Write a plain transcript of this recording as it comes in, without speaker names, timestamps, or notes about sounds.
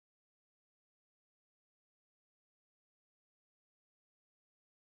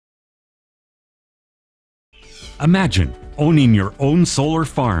Imagine owning your own solar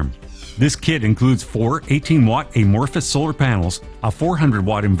farm. This kit includes 4 18-watt amorphous solar panels, a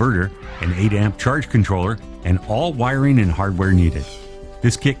 400-watt inverter, an 8-amp charge controller, and all wiring and hardware needed.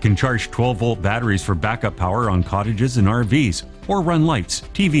 This kit can charge 12-volt batteries for backup power on cottages and RVs, or run lights,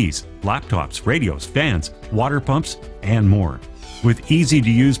 TVs, laptops, radios, fans, water pumps, and more. With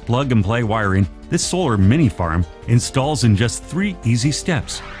easy-to-use plug-and-play wiring, this solar mini farm installs in just 3 easy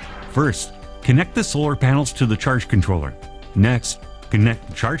steps. First, connect the solar panels to the charge controller. Next, connect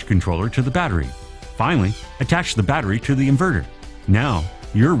the charge controller to the battery. Finally, attach the battery to the inverter. Now,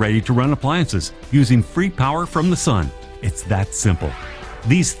 you're ready to run appliances using free power from the sun. It's that simple.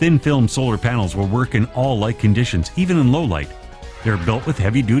 These thin-film solar panels will work in all light conditions, even in low light. They're built with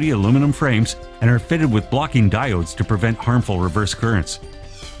heavy-duty aluminum frames and are fitted with blocking diodes to prevent harmful reverse currents.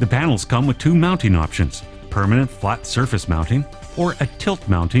 The panels come with 2 mounting options: permanent flat surface mounting or a tilt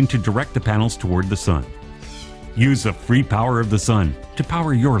mounting to direct the panels toward the sun. Use the free power of the sun to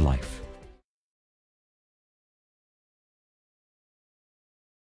power your life.